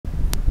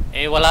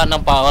Eh, wala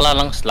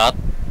nang slot.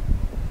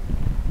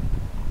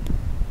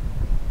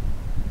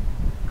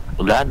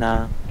 Wala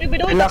na. Eh, by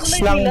the way, Relax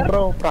lang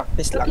bro,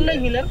 practice lang. Tatlo lang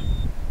healer?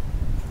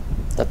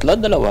 Tatlo,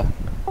 dalawa.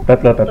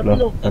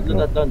 Tatlo.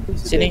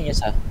 Sino yung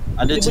isa?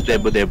 Andun si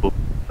Debo.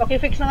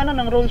 Paki-fix ng ano,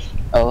 ng rolls.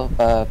 Oo,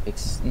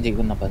 pa-fix. Hindi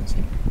ko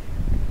napansin.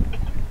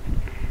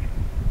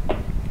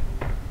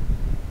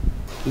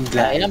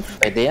 Ayan,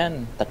 pwede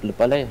yan. Tatlo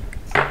pala eh.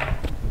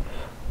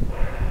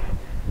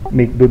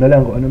 Make do na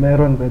lang kung ano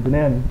meron, pwede na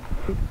yan.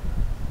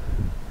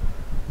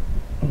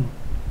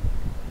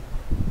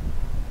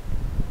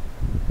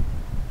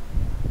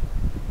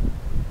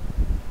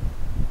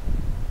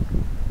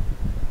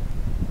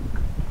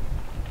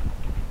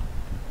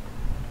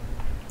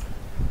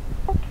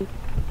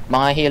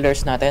 Mga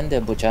healers natin,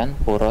 Debuchan,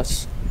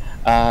 Puros.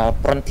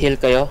 Front heal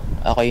kayo,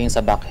 ako yung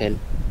sa back heal.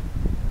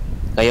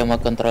 Kayo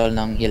mag-control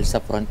ng heal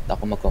sa front,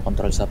 ako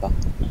magko-control sa back.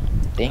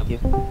 Thank you.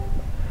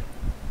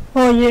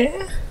 Oh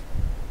yeah.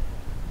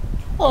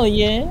 Oh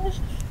yeah.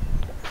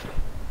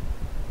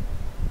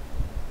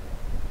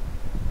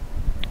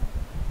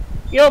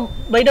 Yo,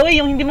 by the way,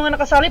 yung hindi mga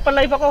nakasali,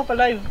 pa-live ako,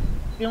 pa-live.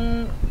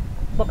 Yung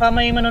baka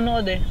may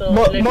manonood eh. So,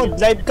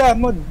 Live ka,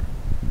 mod.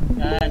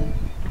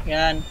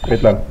 Yan.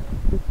 Wait lang.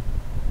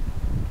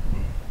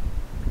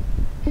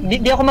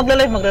 Di ako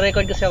magla-live,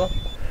 magre-record kasi ako.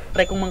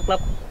 Try kong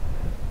mang-clap.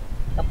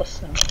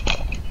 Tapos,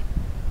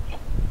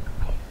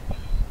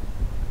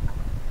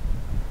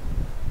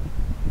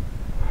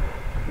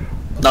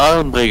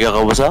 Naka-break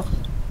ka ba sa?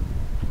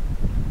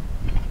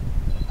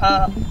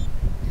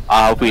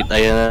 Wait,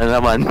 ayan na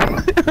naman.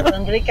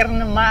 Breaker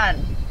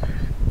naman.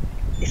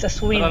 Isa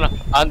swing.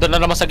 Ando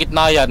na naman sa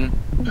gitna yan.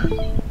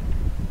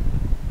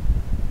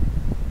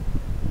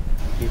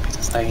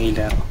 Ipitas tayo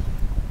healer.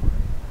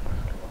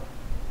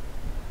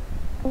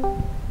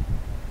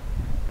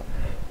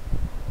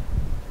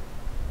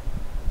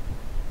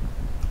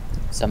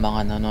 Sa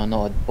mga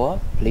nanonood po,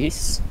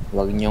 please,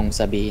 huwag niyong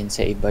sabihin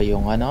sa iba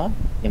yung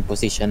yung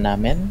position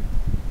namin.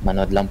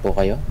 Manood lang po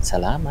kayo.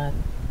 Salamat.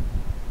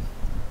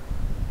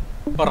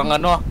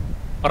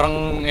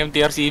 Parang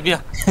MTRCB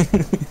ah.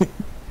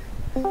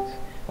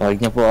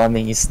 Huwag niyo po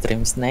kaming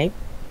stream snipe.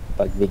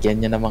 Pagbigyan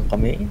niyo naman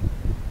kami.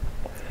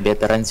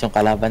 Veterans yung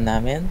kalaban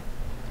namin.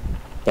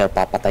 Pero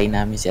papatay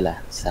namin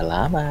sila.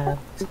 Salamat.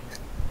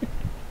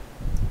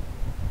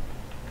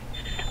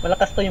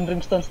 Malakas to yung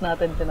brimstones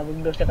natin.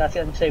 Tinabugdol siya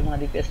kasi siya yung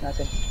mga DPS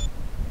natin.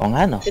 O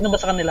nga no? Sino ba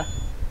sa kanila?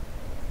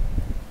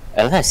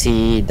 Wala,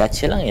 si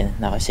Dutch lang yan.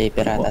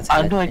 Naka-shaper ata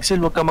sa Ano, Excel,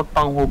 wag ka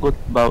magpanghugot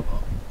ba?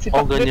 Si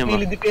Oh, Pacbet, ganyan ba?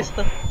 pili DPS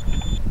to.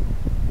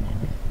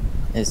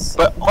 Yes.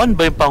 On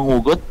ba yung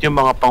panghugot? Yung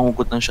mga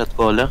panghugot ng shot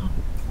caller?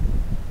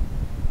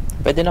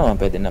 Pwede naman.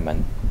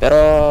 Pero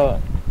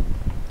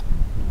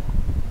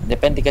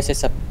depende kasi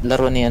sa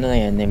laro ni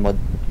ni mod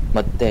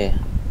eh.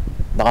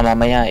 Baka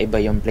mamaya iba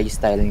yung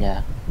playstyle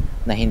niya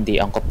na hindi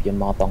angkop yung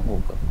mga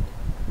panghugot.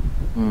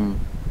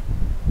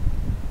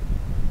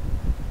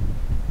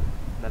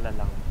 Dala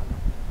lang.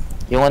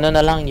 Yung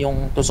na lang,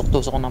 yung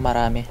tusok-tusok na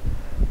marami.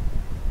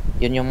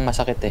 Yun yung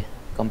masakit eh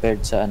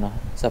compared sa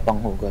sa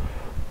panghugot.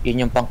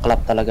 Yun yung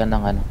pang-clap talaga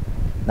ng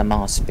ng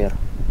mga spear.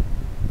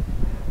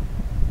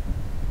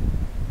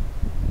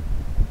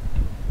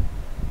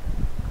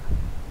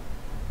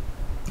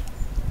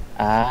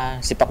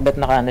 Si Pacbet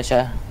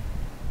siya.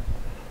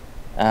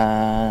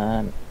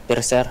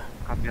 Piercer.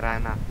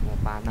 Kamirana.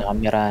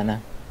 Nakamirana.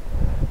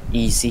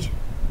 Easy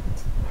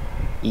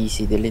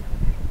delete.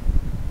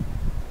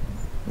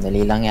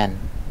 Dali lang yan.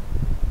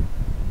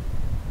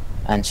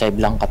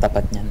 Unshive lang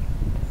katapat niyan.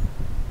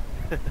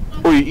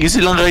 Uy, easy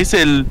lang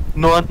Rysel.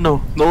 No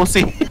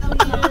si.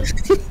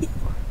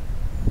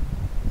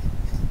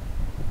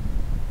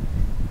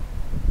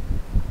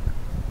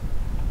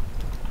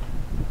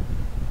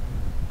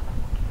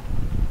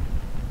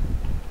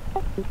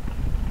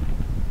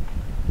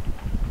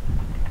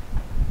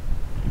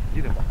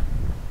 Dito ba?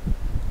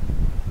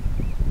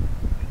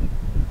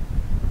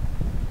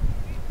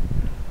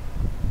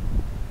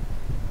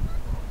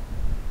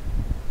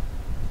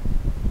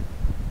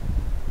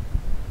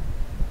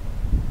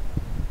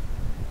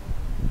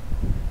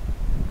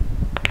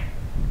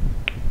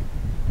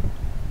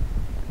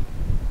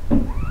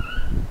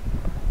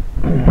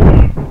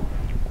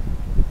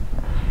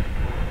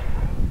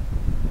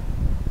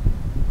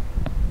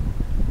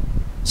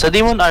 Sa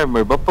Demon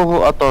Armor, ba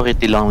puro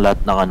authority lang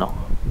lahat ng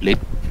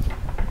plate?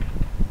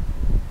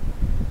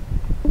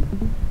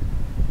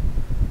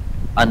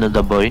 Ano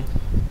the boy?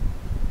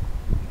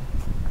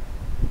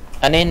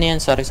 Ano yun yan?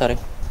 Sorry.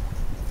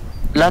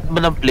 Lahat ba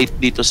ng plate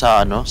dito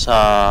sa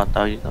sa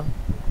tawag dito?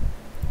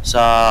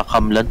 Sa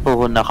Kamlan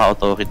puro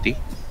naka-authority?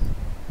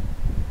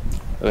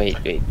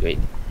 Wait.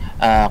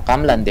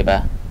 Kamlan, di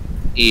ba?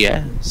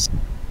 Yes.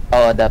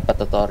 Oo, dapat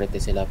authority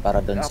sila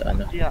para dun sa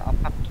Apakya.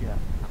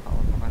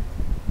 Naka-auto ka.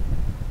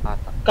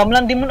 Ata.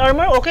 Kamlan Demon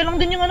Armor, okay lang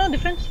din yung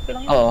defense. Okay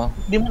lang yun. Oo.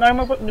 Demon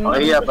Armor po. Oh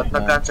iya, ba't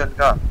nag-cancel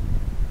ka?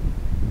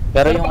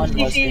 Pero Pero yung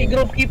pag si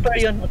Grove Keeper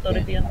yun,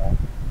 authority yan.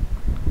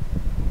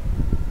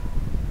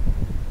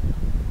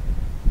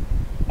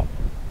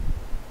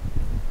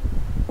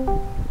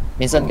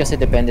 Minsan kasi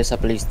depende sa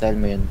playstyle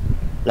mo yun.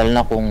 Lalo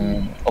na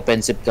kung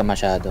offensive ka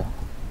masyado.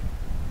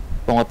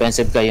 Kung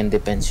offensive ka, yun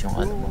depends yung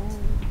ano mo.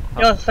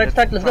 Yo,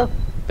 start, let's go.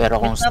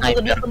 Pero kung Good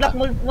sniper luck, ka,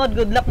 mod,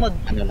 good luck, mod.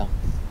 ano lang.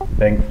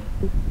 Thanks.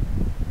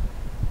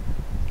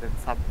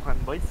 Let's have fun,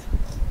 boys.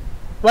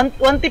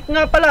 One tip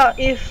nga pala,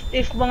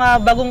 if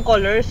mga bagong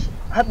colors,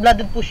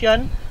 hot-blooded push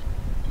yan,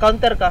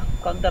 counter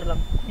lang.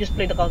 Just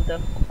play the counter.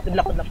 Good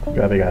luck.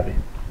 Grabe.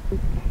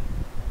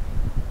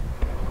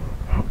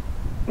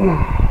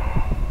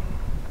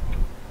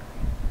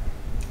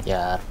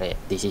 Yare,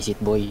 this is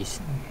it,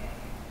 boys.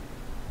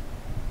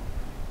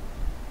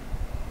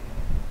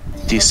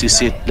 This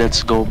is it.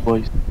 Let's go,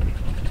 boys.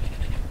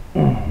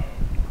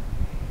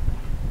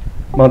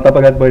 Mount up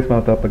agad, boys.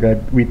 Mount up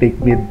agad. We take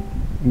mid.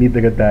 Mid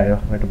agad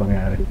tayo. Ano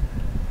mangyari?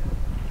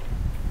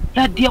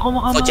 Di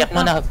ako Food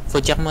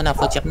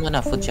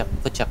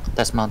check.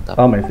 Tas mount up.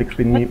 Oh, may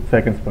 16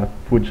 seconds pa.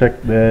 Food check,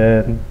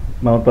 then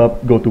mount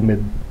up, go to mid.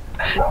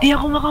 Di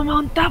ako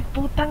makamount up,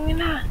 putang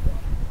ina.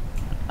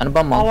 Ano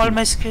ba mount? Bawal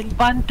my skill.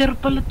 Panther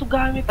pala to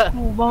gamit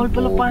ko. Bawal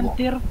pala Oo.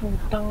 panther,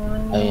 putang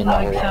Ayun ina.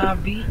 ako.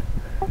 Nagsabi.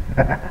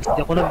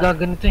 Di ako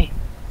naggaganito eh.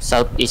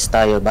 Southeast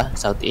tayo ba?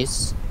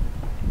 Southeast?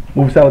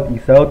 Move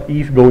southeast.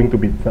 Southeast going to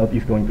mid.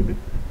 Southeast going to mid.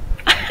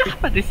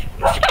 Pati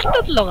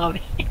tatlo kami.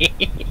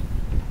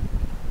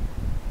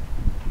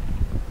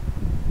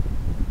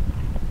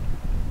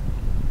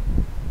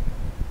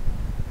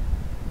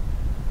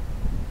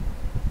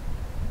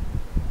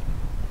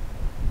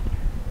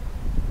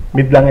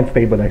 Mid lang and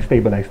stabilize.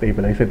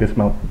 And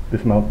dismount.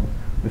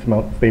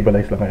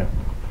 Stabilize lang kayo.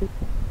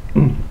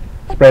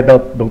 Spread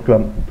out, don't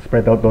clump.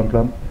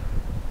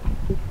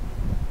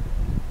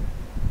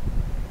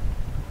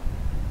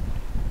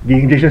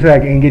 Gi-engage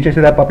na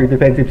sila, pop your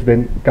defensives,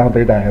 then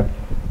counter tayo.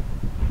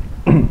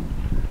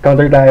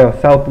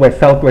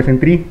 Southwest in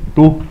 3,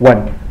 2,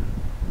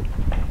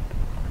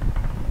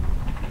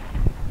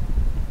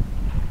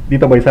 1.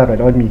 Dito boy, sa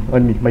akin, on me,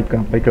 mic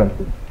clamp.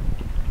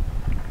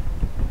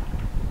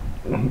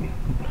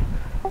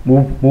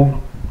 Move.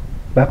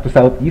 Back to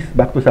southeast.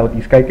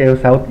 Kahit kayo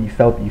southeast.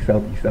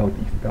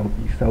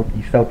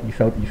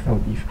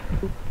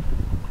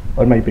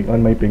 On my ping.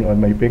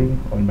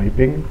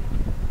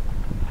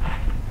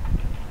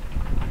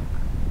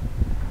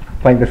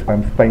 Find the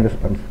spams.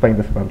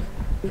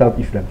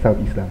 Southeast lang.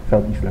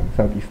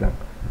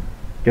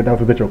 Get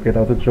out of the choke,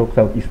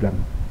 southeast lang.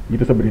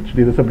 Dito sa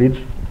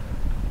bridge.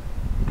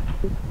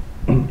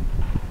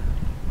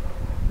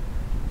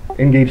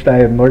 Engage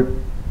tayo,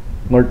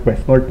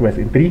 northwest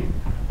in 3,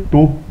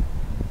 2,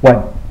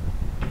 1.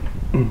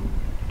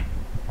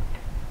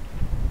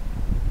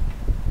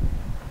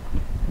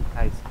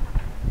 Nice.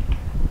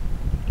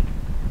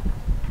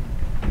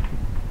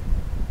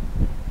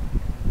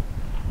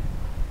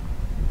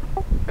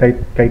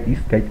 Kite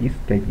east, boys.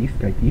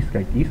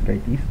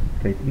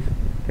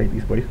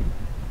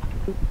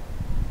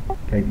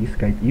 Kite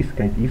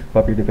east,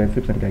 pop your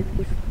defensives and kite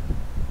east.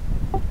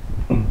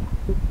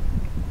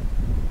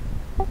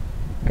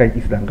 Kite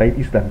east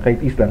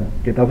lang.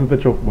 Get out of the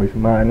choke, boys.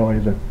 Maano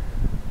kayo dyan.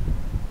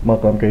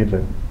 Makam kayo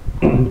dyan.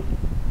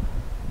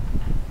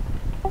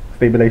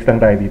 Stabilize lang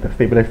tayo dito.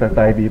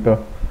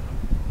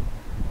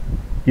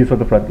 He's on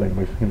the front line,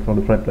 boys.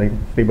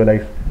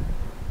 Stabilize.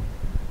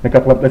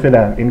 Nagka-clump na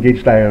sila.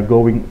 Engage tayo.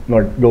 Going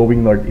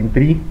north in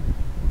 3,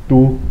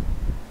 2,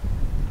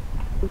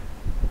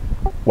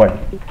 1.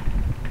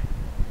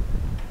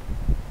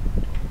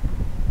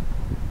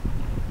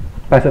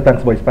 Pass the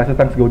tanks, boys.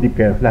 Go deep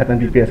kayo. Lahat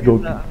ng DPS,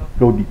 go deep.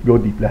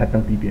 Lahat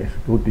ng DPS,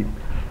 go deep.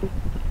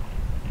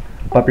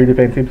 Pop your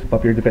defensives.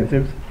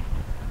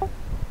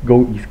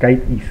 Go east.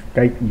 Kite east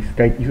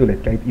ulit.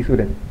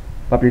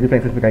 Pop your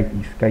defensives, kite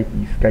east.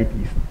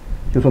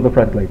 Heels on the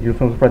front line.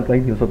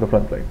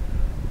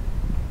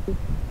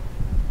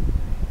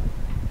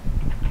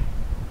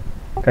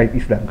 Kite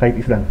east lang.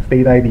 Stay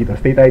tayo dito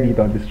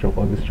on this choke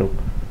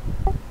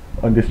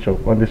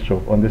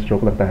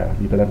lang tayo.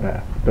 Dito lang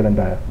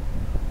tayo.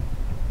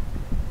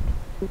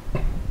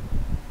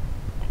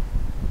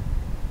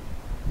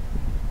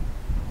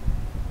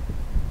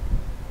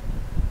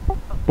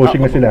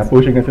 Pushing na sila,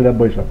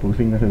 boys.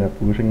 Pushing na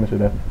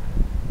sila.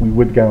 We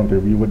would counter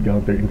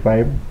in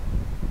 5,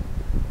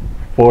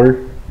 4,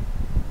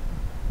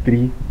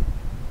 3,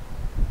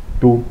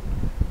 2,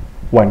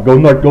 1. Go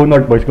north,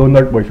 boys.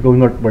 North. North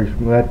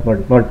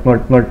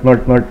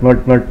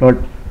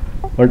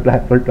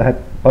lahat.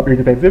 Pop your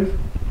defensives.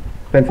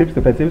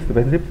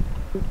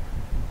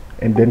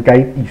 And then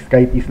kite east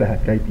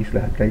lahat. Kite east.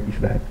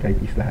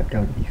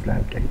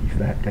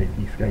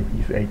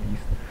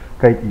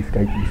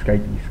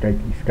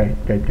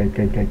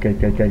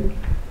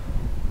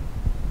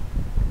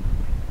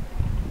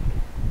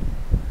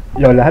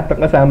 Yo, lahat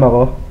ng kasama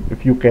ko,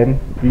 if you can,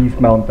 please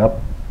mount up.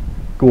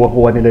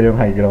 Kuha nila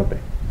yung high ground eh.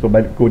 So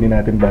kunin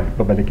natin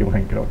pabalik yung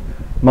high ground.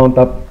 Mount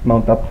up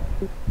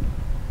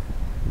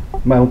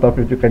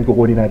if you can,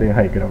 kukunin natin yung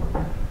high ground.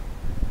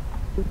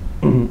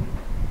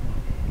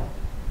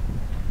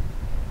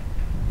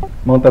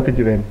 Mount up if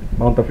you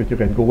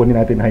can, kukunin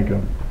natin yung high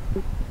ground.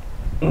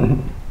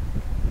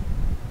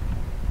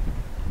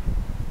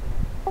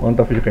 Mount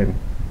up if you can.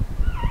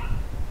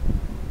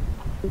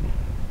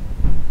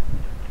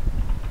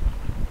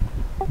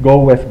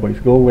 Go west, boys.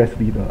 Go west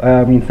dito.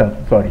 I mean south.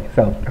 Sorry,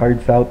 south.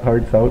 Hard south,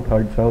 hard south,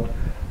 hard south.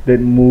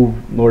 Then move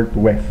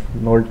northwest.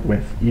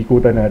 Northwest.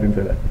 Ikutan natin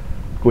sila.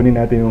 Kunin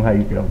natin yung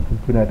high ground.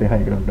 Kunin natin yung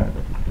high ground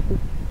natin.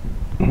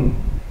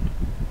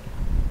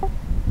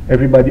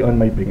 Everybody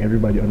on my ping.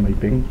 Everybody on my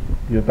ping.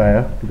 Dito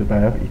tayo. Dito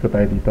tayo. Ikot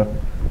tayo dito.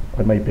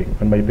 On my ping.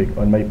 On my ping.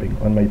 On my ping.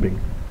 On my ping.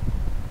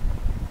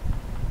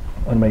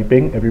 On my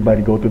ping.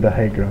 Everybody go to the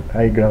high ground.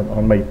 High ground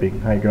on my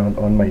ping. High ground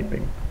on my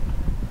ping.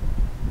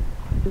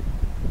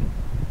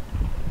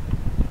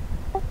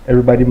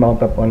 Everybody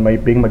mount up on my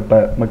ping.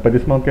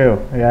 Magpa-dismount kayo.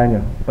 Hayaan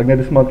nyo. Pag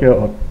na-dismount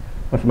kayo,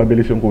 mas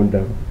mabilis yung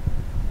cooldown.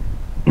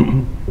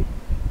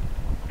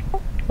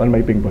 On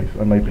my ping, boys.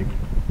 On my ping.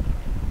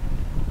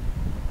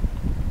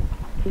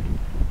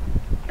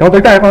 Counter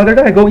tayo. Counter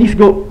tayo. Go east.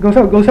 Go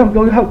south. Go south.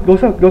 Go south. Go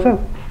south. Go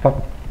south.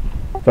 Fuck.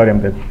 Sorry,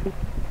 I'm dead.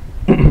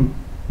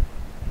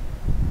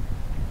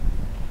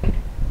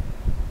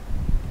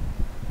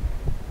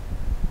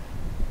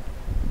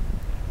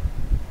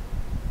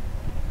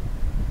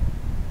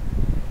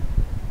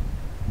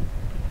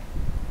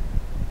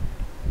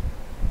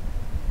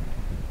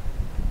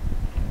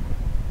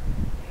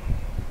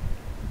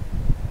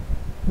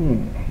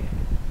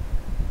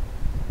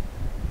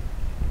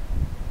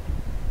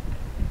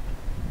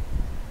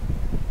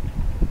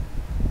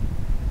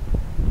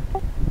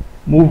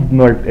 Move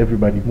north,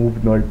 everybody.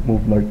 Move north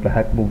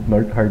lahat. Move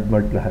north, hard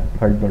north lahat.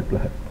 Hard north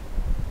lahat.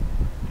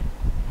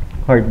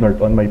 Hard north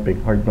on my ping.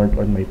 Hard north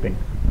on my ping.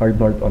 Hard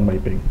north on my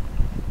ping.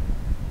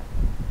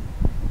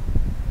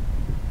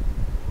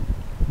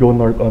 Go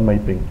north on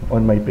my ping.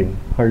 On my ping.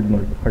 Hard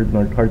north, hard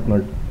north, hard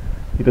north.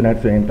 Ito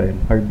natin sa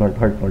time. Hard north,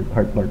 hard north,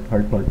 hard north,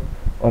 hard north.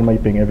 On my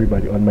ping,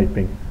 everybody. On my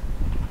ping.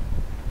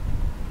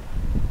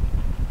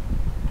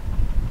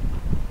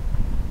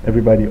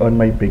 Everybody on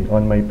my ping,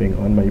 on my ping,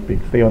 on my ping.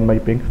 Stay on my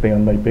ping, stay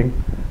on my ping.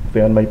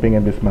 Stay on my ping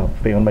and dismount.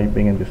 Stay on my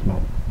ping and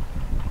dismount.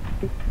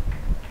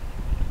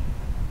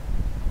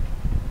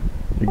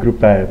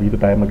 I-group tayo.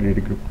 Dito tayo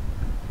magre-regroup.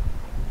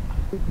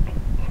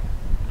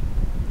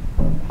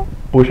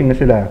 Pushing na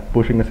sila.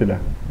 Pushing na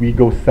sila. We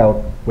go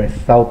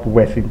southwest.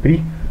 Southwest in 3,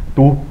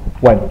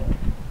 2, 1.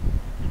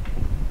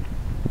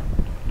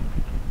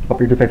 Up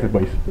your defenses,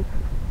 boys.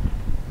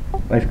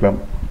 Nice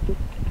clump.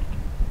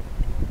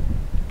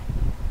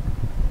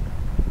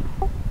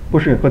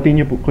 Pushing,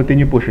 continue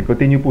pushing,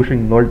 continue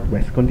pushing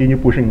northwest, continue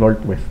pushing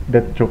northwest.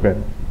 That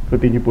choken.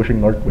 Continue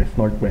pushing northwest,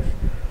 northwest.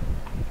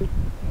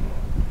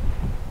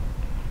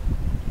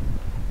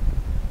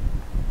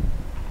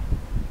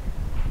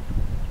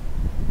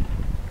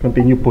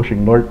 Continue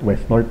pushing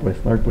northwest,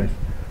 northwest, northwest,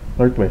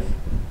 northwest,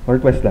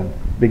 northwest lang.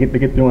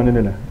 Dikit-dikit yung ano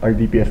nila,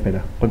 RDPS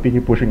nila.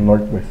 Continue pushing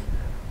northwest.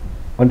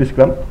 On this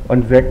clump,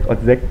 on Zek,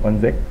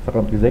 sa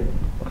clump ni Zek,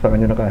 sa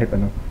kanya na kahit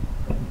ano.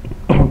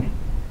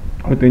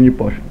 Continue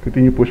pushing,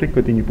 continue pushing,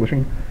 continue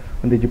pushing.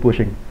 Continue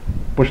pushing.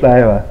 Push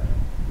tayo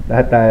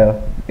Lahat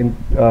tayo.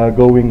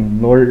 Going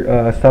north,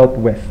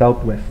 southwest,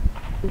 southwest.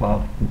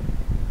 Wow.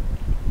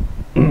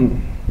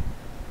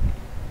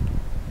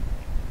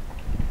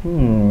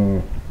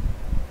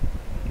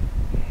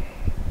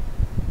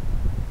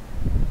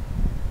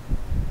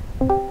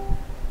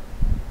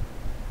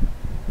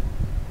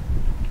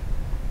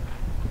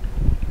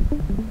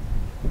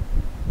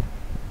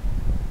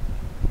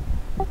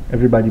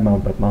 Everybody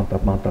mount up, mount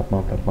up, mount up,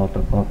 mount up, mount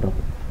up, mount up.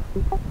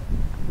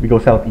 We go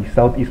southeast,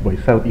 southeast boys,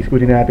 southeast.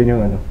 Kunin na natin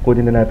yung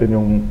kunin na natin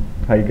yung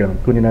high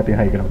ground. Kunin natin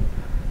high ground.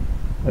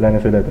 Wala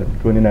na sila doon.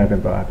 Kunin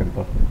natin to, atin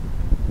to.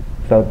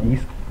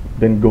 Southeast,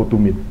 then go to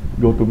mid.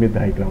 Go to mid,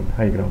 high ground,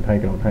 high ground,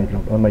 high ground, high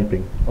ground. On my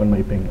ping, on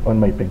my ping,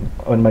 on my ping,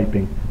 on my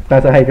ping.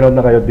 Nasa high ground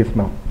na kayo,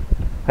 dismount.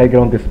 High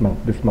ground,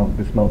 dismount, dismount,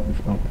 dismount,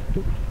 dismount.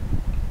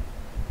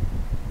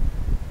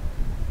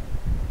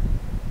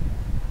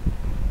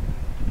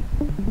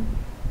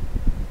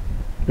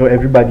 So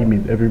everybody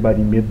mid,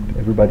 everybody mid,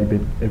 everybody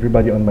mid,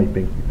 everybody on my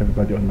ping,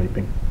 everybody on my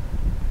ping.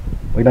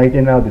 Pag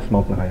nakikita na,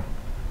 dismount na kayo.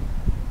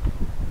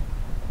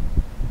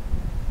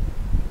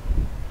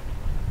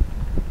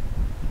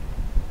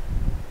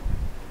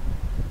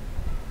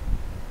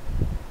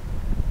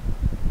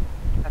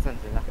 Asan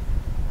sila?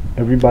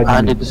 Everybody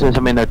mid. Dito sila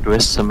sa may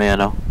northwest, sa may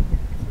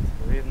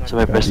sa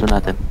may pwesto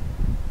natin.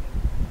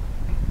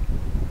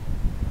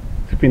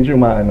 Finish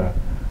yung mga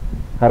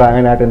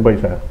harangan natin boys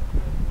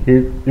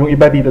Here, yung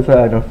iba dito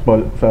sa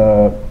small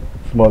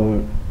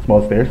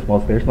stairs,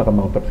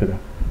 naka-mount up sila.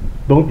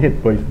 Don't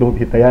hit boys, don't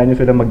hit. Hayaan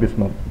nyo sila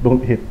mag-dismount.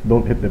 Don't hit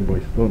them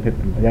boys. Don't hit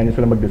them. Hayaan nyo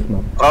sila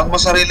mag-dismount. Round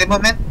mo sarili mo,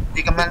 men.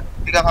 Di ka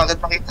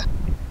kagad makita.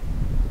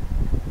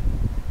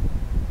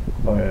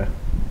 Oh yeah.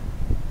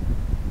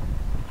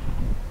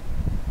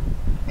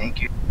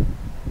 Thank you.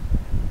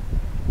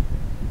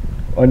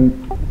 On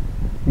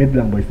mid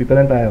lang boys, dito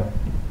lang tayo.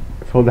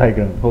 Let's hold high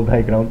ground, hold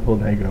high ground,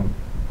 hold high ground.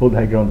 Hold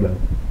high ground lang.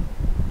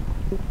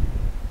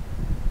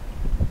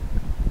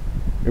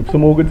 If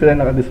sumugod sila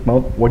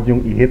naka-dismount, huwag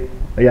yung i-hit.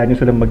 Hayaan nyo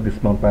silang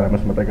mag-dismount para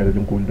mas matagal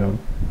yung cooldown.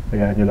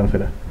 Hayaan nyo lang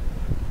sila.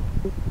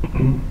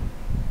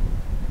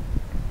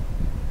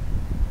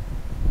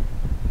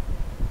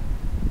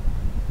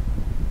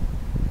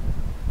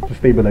 So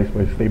stabilize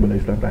boys,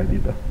 stabilize lang tayo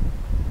dito.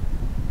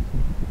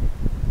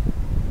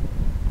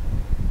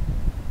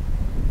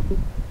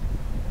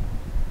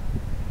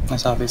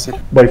 Nasabi sila.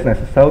 Boys,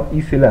 nasa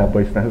southeast sila.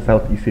 Boys, nasa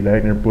southeast sila.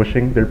 And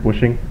they're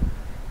pushing.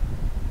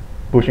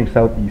 Pushing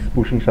southeast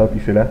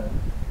sila.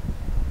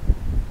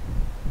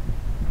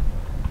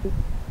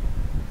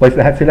 Boys,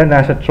 lahat sila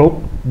nasa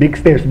choke. Big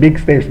stairs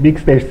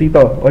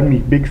dito. On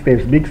me. Big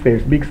stairs.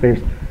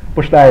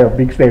 Push tayo.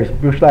 Big stairs.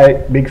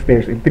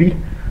 In 3,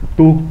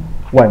 2,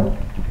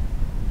 1.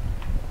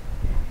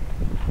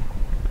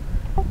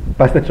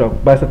 Pass the choke.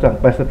 Pass the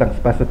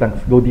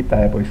tanks. Go deep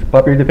tayo, boys.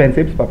 Pop your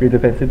defensives.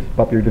 Kite west.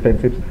 Pop your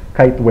defensive.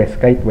 Kite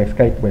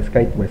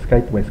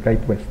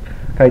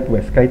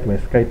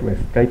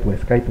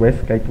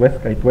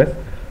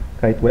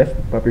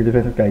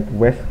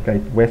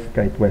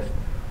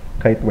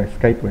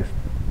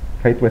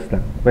west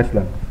lang. West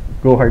lang.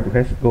 Go hard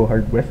west. Go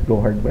hard west.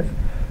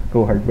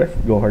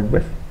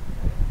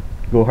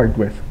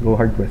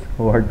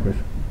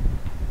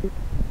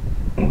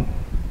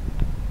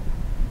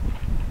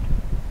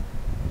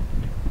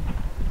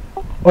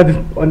 On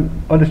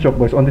this stroke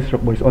boys, on me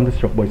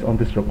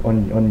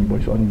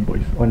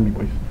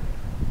boys.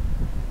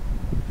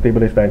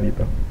 Stabilize tayo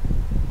dito.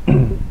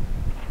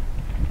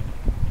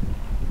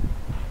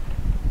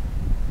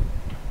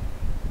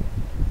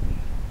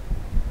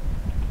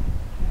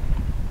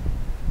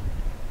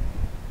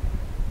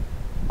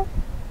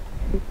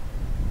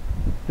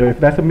 So if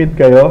nasa mid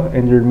kayo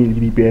and your melee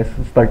DPS,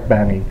 start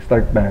banging.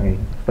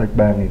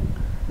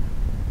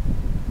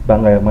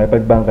 Bang kayo,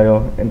 makipag-bang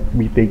kayo, and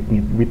we take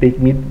mid. Mid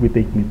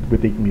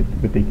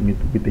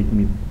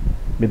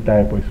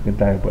tayo boys.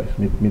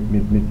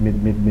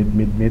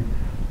 Mid.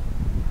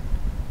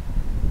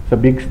 Sa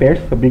big stairs,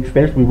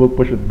 we will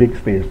push with big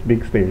stairs,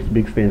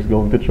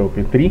 going to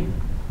choke in 3,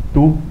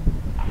 2,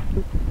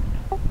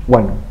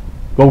 1.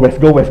 Go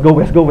west, hard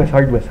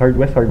west.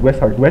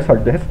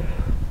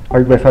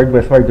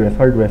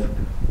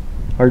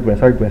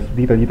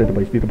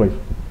 Dito boys.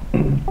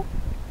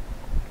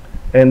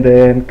 And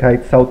then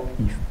kite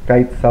southeast.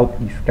 We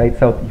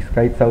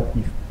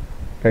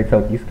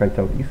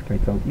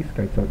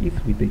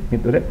take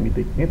mid ulit,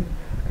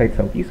 Kite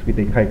southeast, we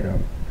take high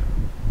ground.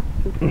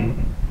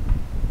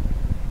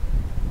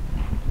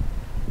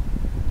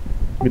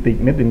 We take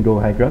mid and go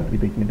high ground.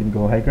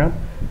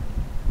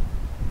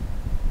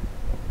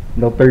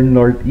 Now turn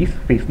northeast,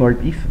 face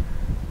northeast.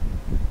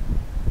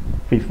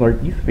 Face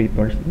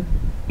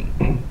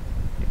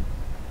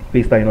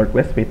tayo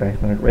northwest,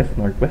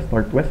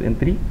 in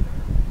 3,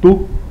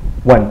 2,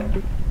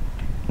 1.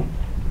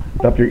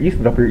 Drop your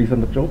east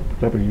on the choke,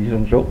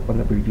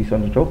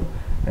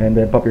 and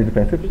then pop your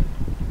defensives.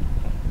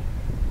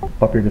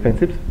 Pop your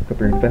defensives.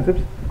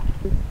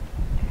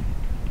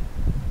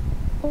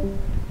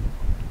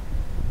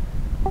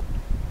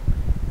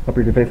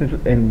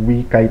 And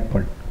we kite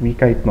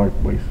north,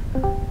 boys.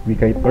 We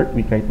kite north.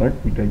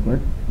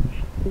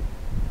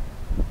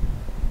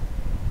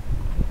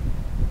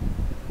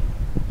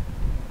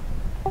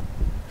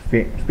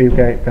 Still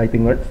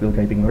kiting north.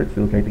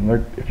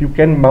 If you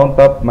can mount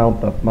up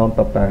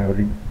tayo.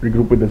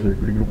 Regroup with the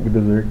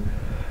Zerg.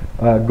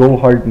 Go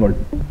hard north.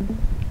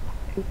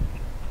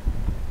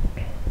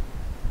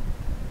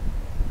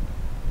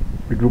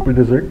 Regroup with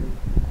the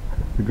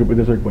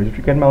Zerg, boys. If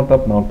you can mount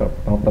up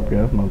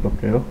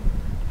kayo.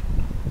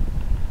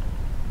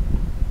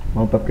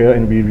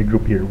 And we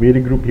regroup here,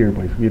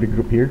 boys.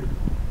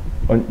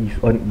 On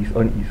east.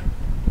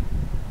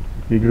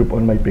 Regroup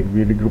on my ping.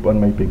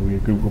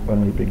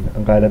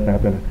 Ang kalat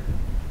natin.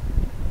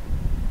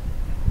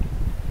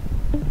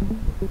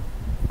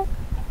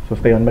 So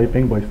stay on my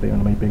ping, boys.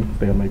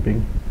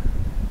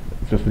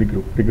 Just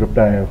regroup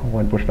tayo.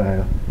 One push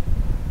tayo.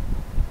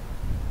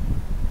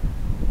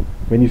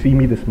 When you see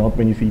me dismount.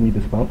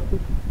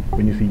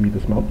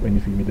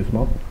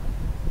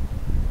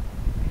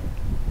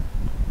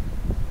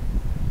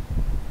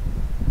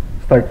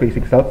 Start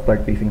facing south.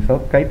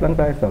 Kite lang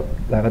tayo south.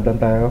 Lakad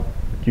lang tayo.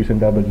 Q's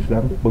and W's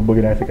lang.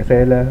 Bugbugin na si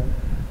Casella.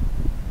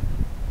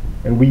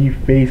 And we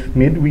face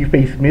mid.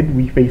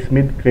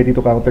 Ready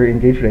to counter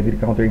engage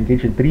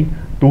in 3,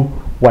 2,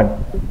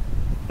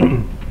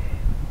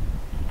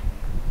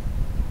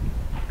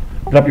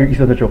 1. Drop your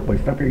east on the choke,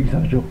 boys. Pass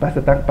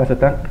the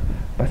tank.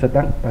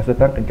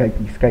 And kite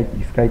east.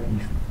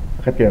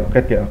 Akit kayo.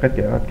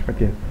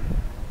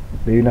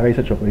 Layo na kayo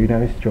sa choke.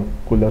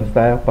 Cooldown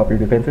style. Pop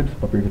your defensives.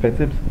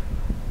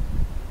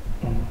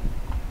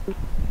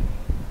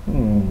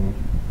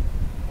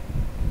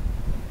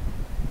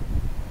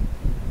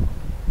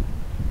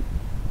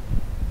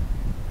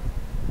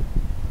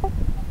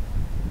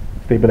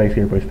 Stabilize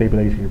here, boys.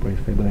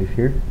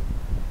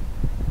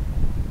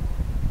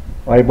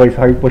 Okay, boys,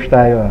 hard push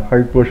tayo.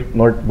 Hard push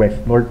northwest,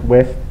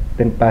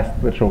 then past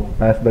the choke.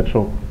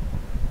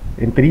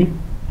 In 3,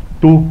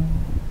 2,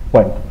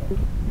 1.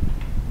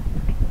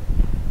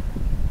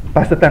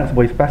 Pass the tanks,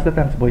 boys. Pass the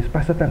tanks, boys.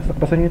 Pass the tanks.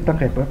 Lakpasan nyo yung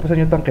tangke. Lakpasan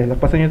nyo yung tangke.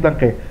 Lakpasan nyo yung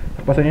tangke.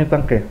 Lakpasan nyo yung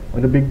tangke.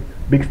 On the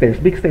big stairs.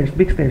 Big stairs.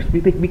 Big stairs.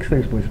 We take big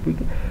stairs, boys.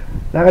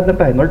 Lakad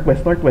lang tayo.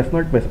 Northwest, northwest,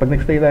 northwest. Pag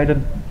nag-stay tayo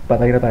dyan,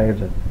 patay na tayo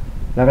dyan.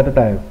 Lakad na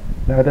tayo.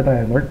 Lakad na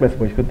tayo. Northwest,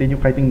 boys.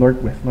 Continue kiting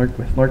northwest,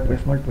 northwest,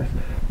 northwest, northwest.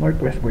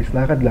 Northwest, boys.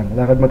 Lakad lang.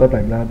 Lakad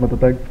matatag. Lakad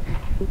matatag.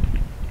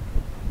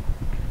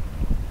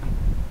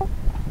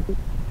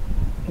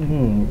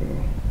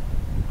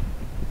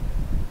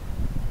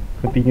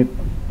 Continue.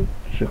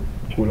 Shit.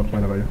 Kulang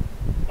pala kayo.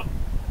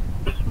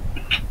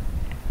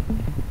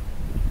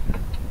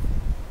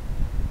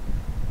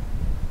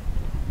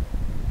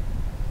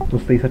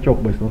 Don't stay sa choke,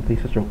 boys. Don't stay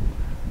sa choke.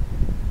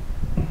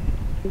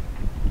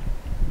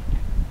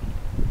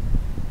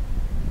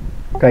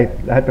 Kite.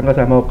 Lahat ng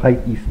kasama ko,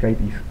 kite east,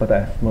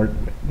 pataas.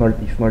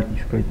 Northeast,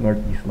 northeast, kite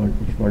northeast,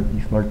 northeast,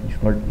 northeast, northeast,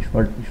 northeast,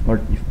 northeast,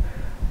 northeast.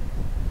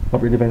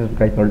 Upper defense of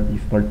kite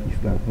northeast, northeast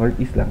lang.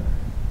 Northeast lang.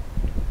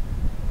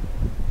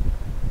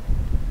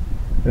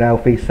 Now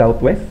face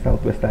southwest,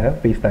 southwest tayo.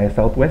 Face tayo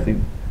southwest.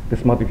 In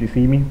this month, if you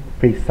see me,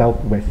 face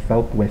southwest,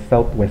 southwest,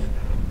 southwest.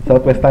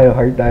 Southwest tayo,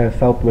 hard tayo.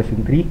 Southwest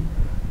in 3,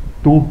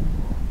 2,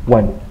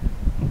 1.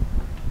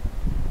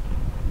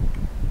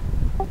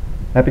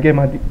 Lapit kayo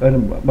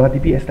mga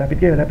DPS, lapit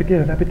kayo.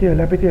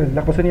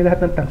 Lakpasan niyo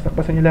lahat ng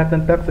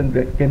tanks, and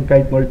can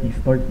kite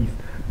northeast, northeast.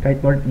 Kite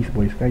northeast,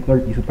 boys. Kite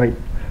northeast, kite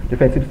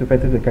defensives,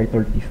 and kite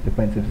northeast,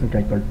 defensives, and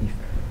kite northeast.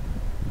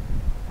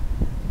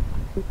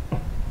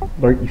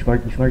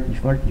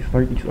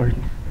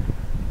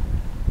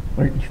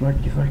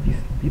 Northeast.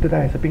 Dito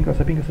tayo, sa pinko.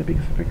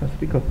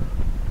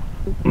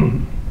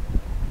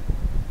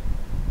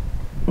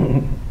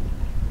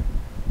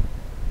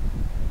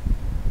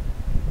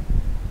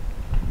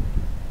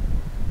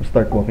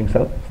 Start walking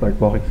south.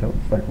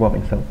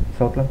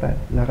 South lang tayo.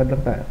 Lakad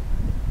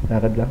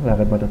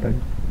matatag.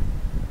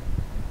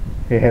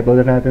 Okay,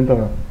 headload na natin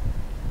to.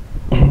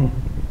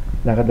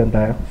 Lakad lang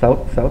tayo.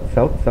 South.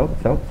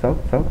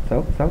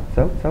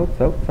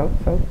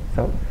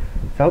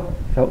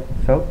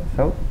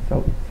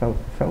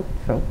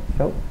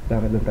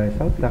 Lakad lang tayo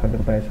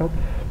south.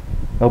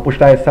 Now push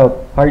tayo south.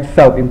 Hard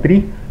south in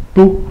 3,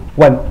 2,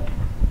 1.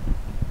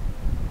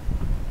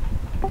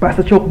 Pass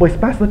the choke, boys.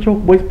 Pass the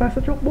choke. Pop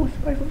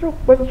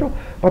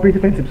your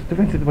defensives,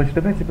 boys.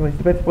 And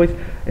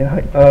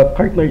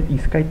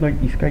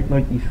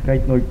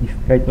kite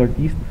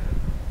northeast.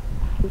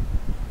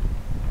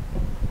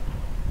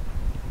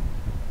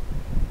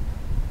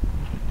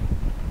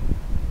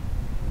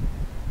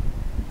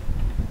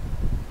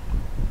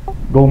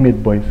 Go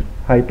mid, boys.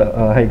 High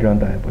ground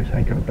tayo, boys.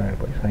 High ground.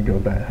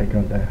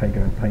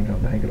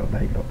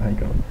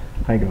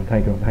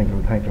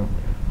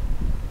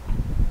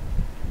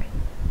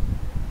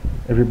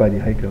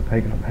 Everybody, high ground lang.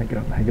 High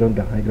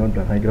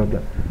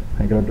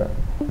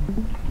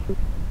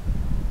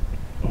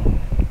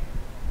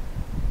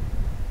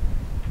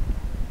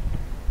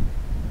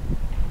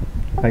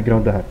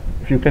ground lahat.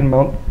 If you can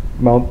mount,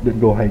 then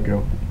go high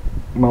ground.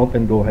 Mount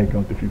and go high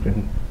ground if you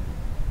can.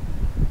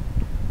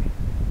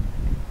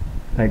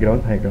 High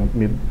ground,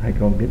 mid.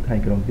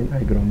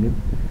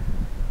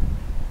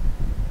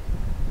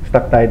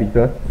 Stuck tayo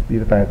dito.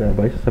 Dito tayo,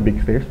 boys. Sa big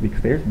stairs.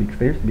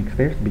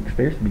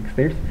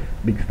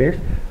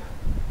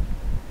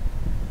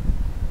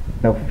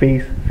 Now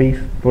face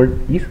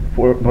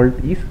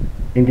northeast.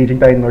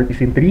 Engaging tayo northeast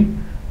in 3,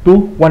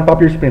 2, 1.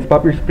 Pop your sprints.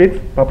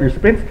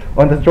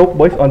 On the choke,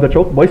 boys. On the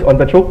choke.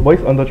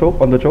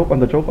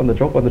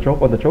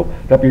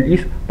 Tap your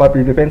east. Pop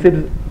your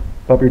defensives.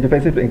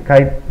 And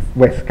kite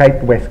west.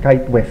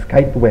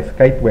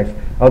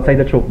 Outside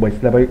the choke, boys.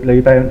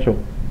 Layo tayo ng choke.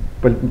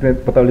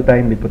 Punta ulit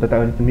tayo mid. Punta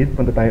tayo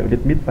ulit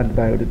mid.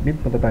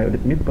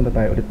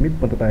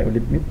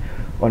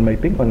 On my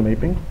ping.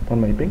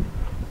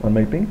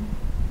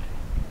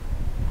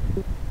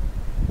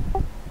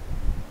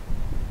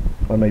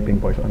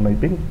 Boys.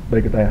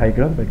 Balik tayo high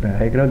ground.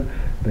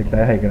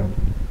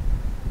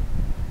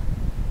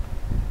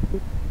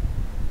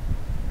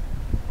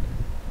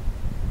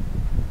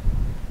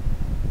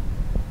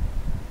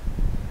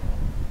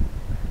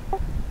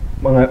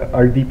 Mga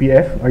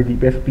RDPS,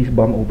 please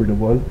bomb over the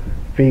wall.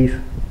 Face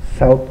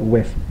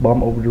southwest,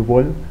 bomb over the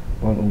wall.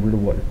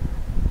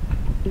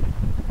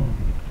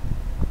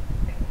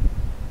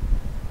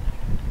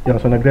 Yeah,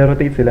 so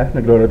nagro-rotate sila.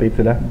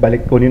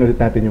 Balik, kunin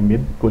ulit natin yung mid,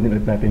 kunin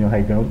ulit natin yung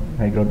high ground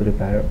ulit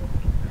tayo.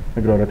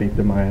 Nagro-rotate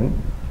yung mga yan.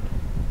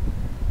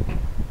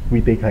 We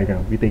take high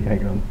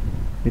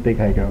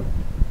ground.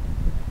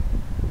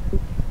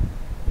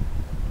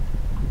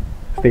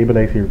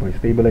 Stabilize here, boys.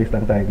 Stabilize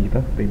lang tayo dito.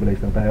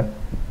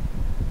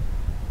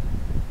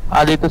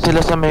 Dito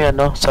sila sa may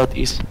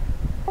southeast.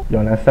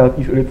 Yun, nasa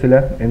southeast ulit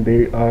sila, and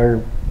they are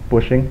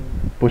pushing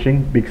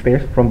big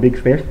stairs.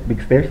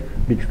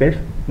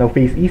 Now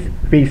face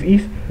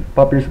east.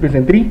 Pop your spins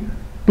in 3,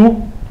 2,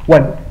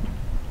 1.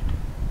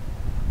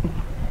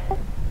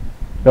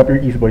 Drop your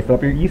east, boys. Drop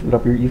your east on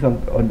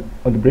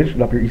the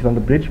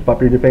bridge.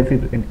 Pop your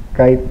defensive and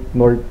kite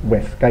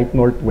northwest,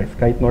 boys.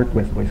 Kite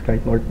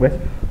northwest.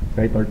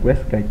 Kite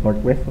northwest, kite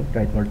northwest,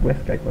 kite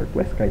northwest, kite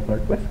northwest, kite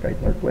northwest,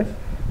 kite northwest,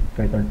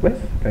 kite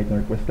northwest, kite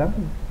northwest lang.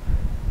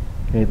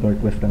 Kite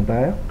northwest lang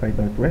tayo. Kite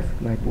northwest,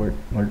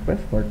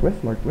 northwest,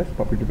 northwest, northwest,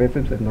 proper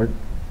defensives, and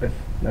northwest,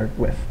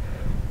 northwest.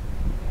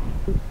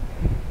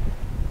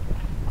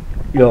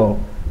 Yo,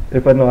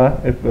 if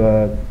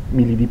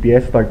melee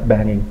DPS, start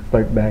banging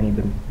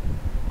them.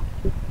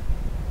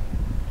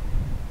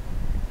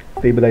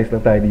 Stabilize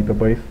lang tayo dito,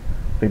 boys.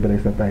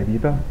 Stabilize lang tayo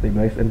dito.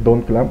 Stabilize, and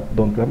don't clump,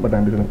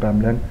 madami silang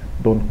camlan.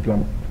 Don't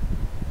clump.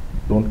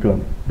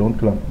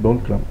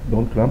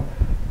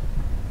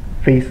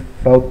 Face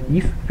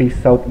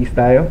southeast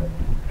tayo.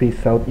 Face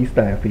southeast.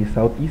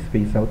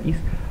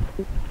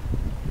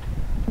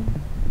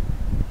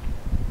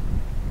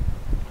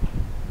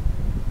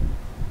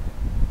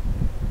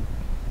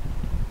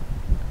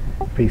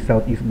 Face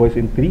southeast, boys,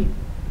 in 3,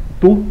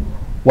 2,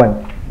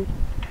 1.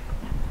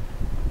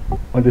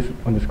 On this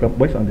clump,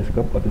 boys, on this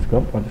clump on the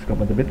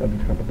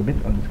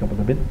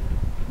bit.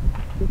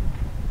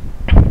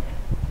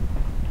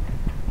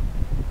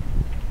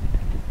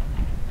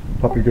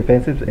 Pop your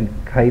defensives and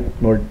kite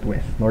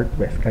northwest,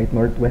 kite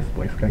northwest,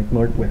 boys, kite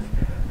northwest,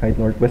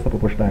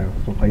 napupush tayo.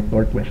 So kite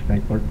northwest.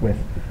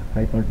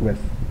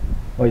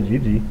 Oy,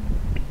 GG.